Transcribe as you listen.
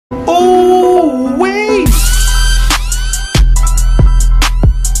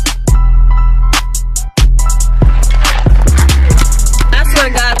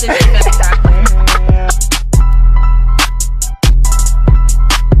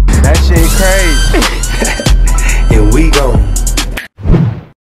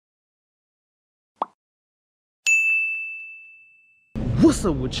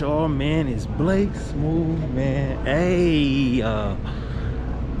What's up with y'all, man? It's Blake Smoove, man. Hey,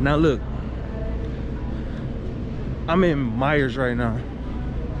 now look, I'm in Myers right now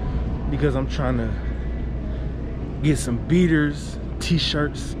because I'm trying to get some beaters,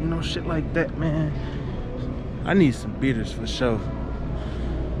 t-shirts, you know, shit like that, man. I need some beaters for sure.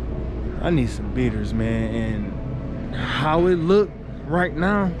 I need some beaters, man. And how it look right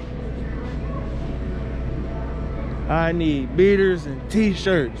now, I need beaters and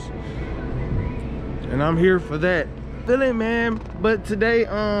t-shirts, and I'm here for that. Feel it, man. But today,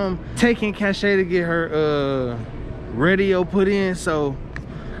 taking Cachet to get her radio put in, so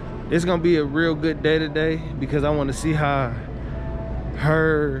it's gonna be a real good day today because I want to see how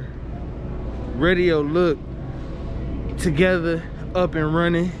her radio look together, up and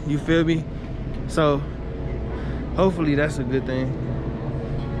running. You feel me? So hopefully that's a good thing.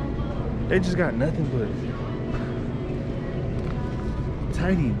 They just got nothing but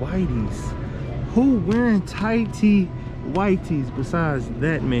tighty whities. Who wearing tighty whities besides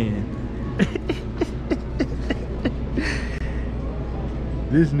that man?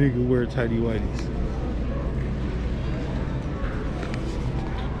 This nigga wear tighty whities.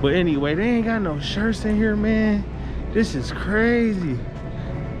 But anyway, they ain't got no shirts in here, man. This is crazy.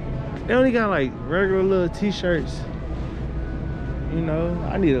 They only got like regular little t-shirts. You know,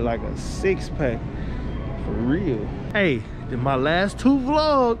 I needed like a 6-pack for real. Hey, in my last 2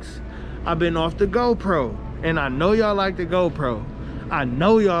 vlogs, I've been off the GoPro, and I know y'all like the GoPro. I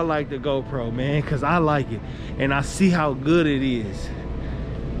know y'all like the GoPro, man, because I like it, and I see how good it is.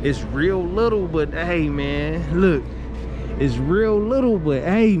 It's real little, but hey, man, look, it's real little, but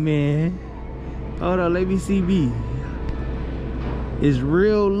hey, man, hold on, let me see me. It's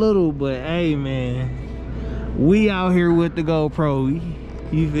real little, but hey, man, we out here with the GoPro.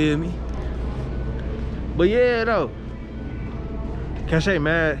 You feel me? But yeah, though. Cachet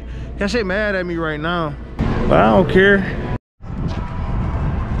mad at me right now, but I don't care.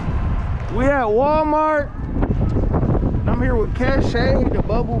 We at Walmart. I'm here with Cachet, the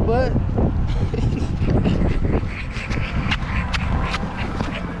bubble butt.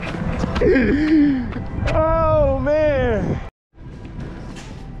 Oh man,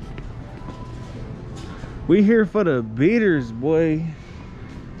 we here for the beaters, boy.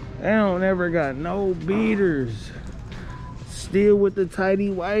 They don't ever got no beaters. Still with the tighty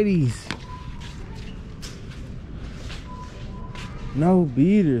whities. No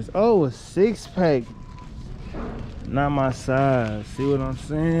beaters. Oh, a 6-pack. Not my size. See what I'm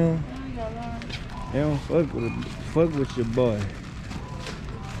saying? They don't fuck with your boy.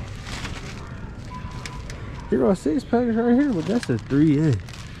 Here go 6-packers right here, but that's a 3A.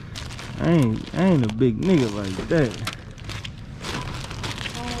 I ain't a big nigga like that.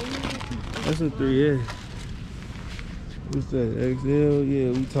 That's a 3A. What's that, XL?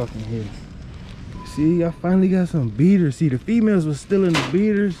 Yeah, we talking here. See, I finally got some beaters. See, the females was still in the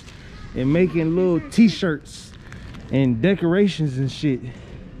beaters and making little t-shirts and decorations and shit.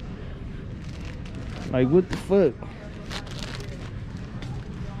 Like, what the fuck?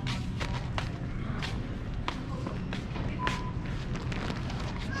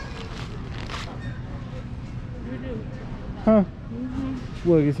 Huh?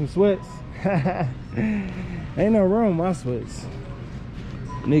 What, get some sweats? Ain't no wrong with my sweats,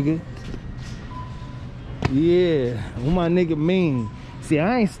 nigga. Yeah, what my nigga mean? See,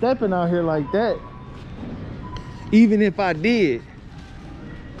 I ain't stepping out here like that. Even if I did,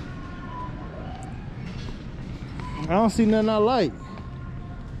 I don't see nothing I like.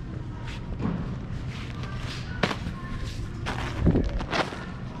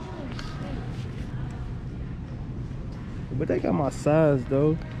 But they got my size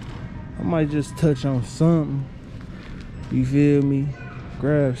though. I might just touch on something. You feel me?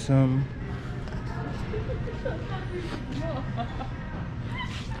 Grab something.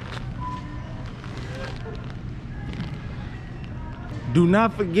 Do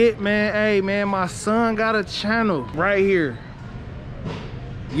not forget, man. Hey, man, my son got a channel right here.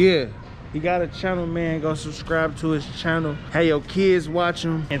 Yeah, he got a channel, man. Go subscribe to his channel. Hey, your kids watch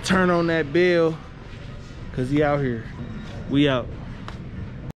him and turn on that bell, cause he out here. We out.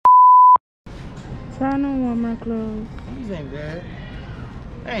 Trying on warm my clothes. These ain't bad.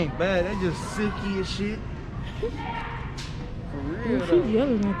 They ain't bad. They just silky as shit. For real, She's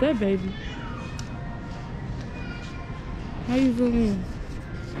yelling at that baby. How you zoom in?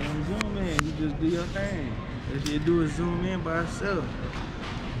 Zoom in. You just do your thing. That shit do is zoom in by itself.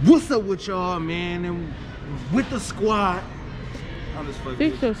 What's up with y'all, man? And with the squad. I'm just fucking.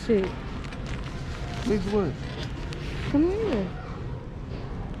 Fix your shit. Fix what? Come here.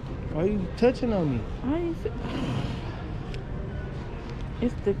 Why are you touching on me? I ain't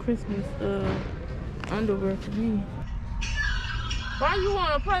It's the Christmas underwear for me. Why you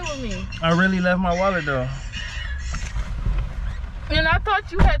wanna play with me? I really left my wallet though. And I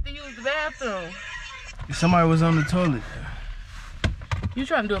thought you had to use the bathroom. Somebody was on the toilet. You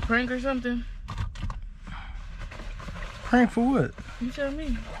trying to do a prank or something? Prank for what? You tell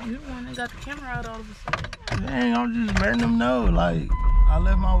me. You the one that got the camera out all of a sudden. Dang, I'm just letting them know. Like, I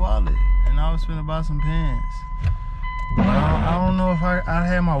left my wallet and I was finna buy some pants. But I don't know if I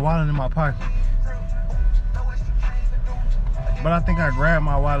had my wallet in my pocket. But I think I grabbed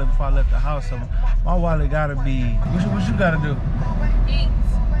my wallet before I left the house. So my wallet gotta be. What you gotta do? Eat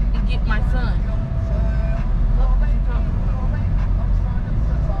and get my son.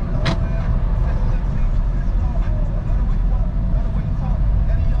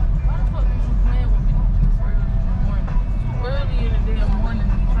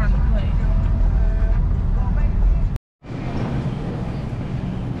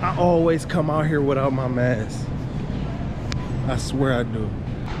 I always come out here without my mask. I swear I do.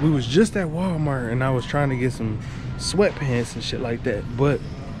 We was just at Walmart and I was trying to get some sweatpants and shit like that, but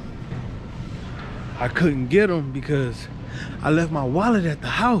I couldn't get them because I left my wallet at the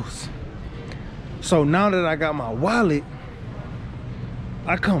house. So now that I got my wallet,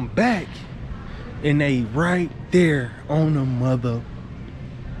 I come back and they right there on the mother.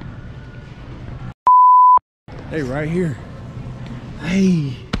 They right here.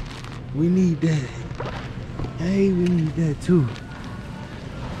 Hey, we need that. Hey, we need that too.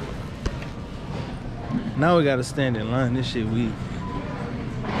 Now we gotta stand in line. This shit weak.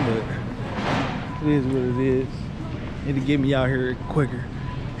 But it is what it is. Need to get me out here quicker.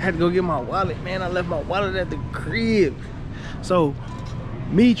 I had to go get my wallet, man. I left my wallet at the crib. So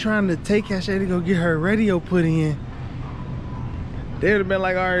me trying to take Cash to go get her radio put in, they would have been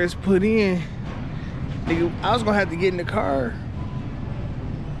like, all right, it's put in. Nigga, I was gonna have to get in the car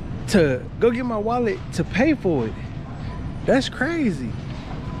to go get my wallet to pay for it. That's crazy.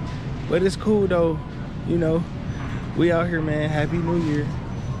 But it's cool though, you know. We out here, man. Happy New Year.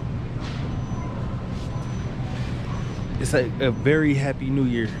 It's like a very happy New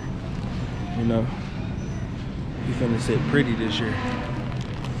Year, you know. We finna sit pretty this year.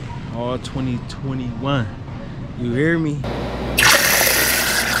 All 2021. You hear me?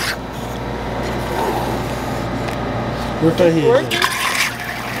 Where's that head?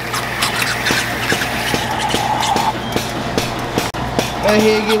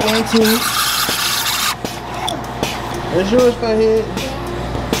 Fathead, get one too. That's yours, Fathead.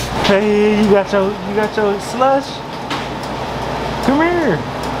 Hey, you got your slush. Come here.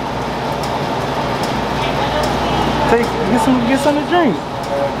 Get some to drink.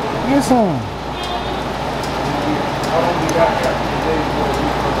 Get some.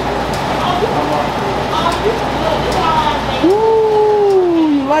 Ooh,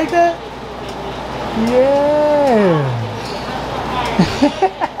 you like that? Yeah.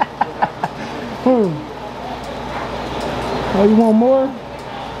 Oh, you want more?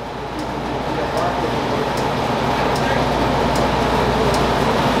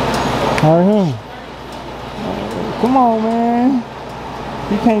 Alright, come on, man.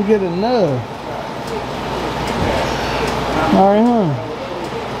 You can't get enough. Alright,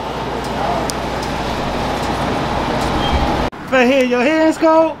 Fathead, your hands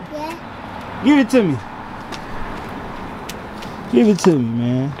cold? Yeah. Give it to me. Give it to me,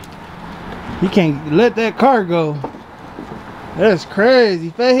 man. You can't let that car go. That's crazy.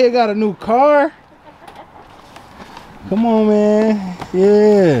 Fathead got a new car. Come on, man.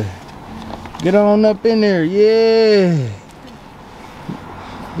 Yeah. Get on up in there. Yeah.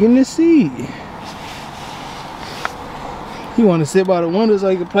 Get in the seat. He want to sit by the window so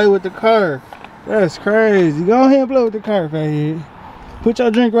he can play with the car. That's crazy. Go ahead and play with the car, Fathead. Put your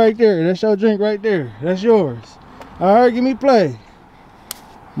drink right there. That's your drink right there. That's yours. All right, give me play.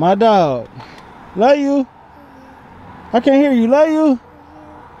 My dog. Love you. I can't hear you. Love you.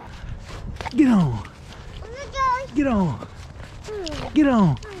 Get on. Get on. Get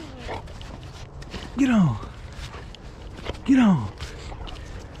on. Get on. Get on.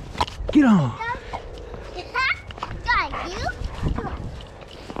 Get on.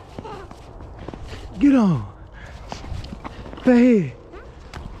 Get on. Fathead.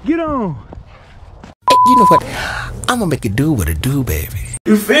 Get on. You know what? I'm gonna make it do what it do, baby.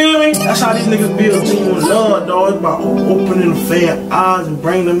 You feel me? That's how these niggas build genuine love, dog. It's about opening the fair eyes and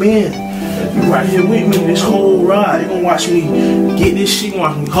bringing them in. You right here with me this whole ride. You gonna watch me get this shit. You gonna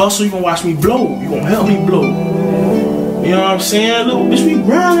watch me hustle. You gonna watch me blow. You gonna help me blow. You know what I'm saying? Look, bitch, we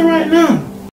grinding right now.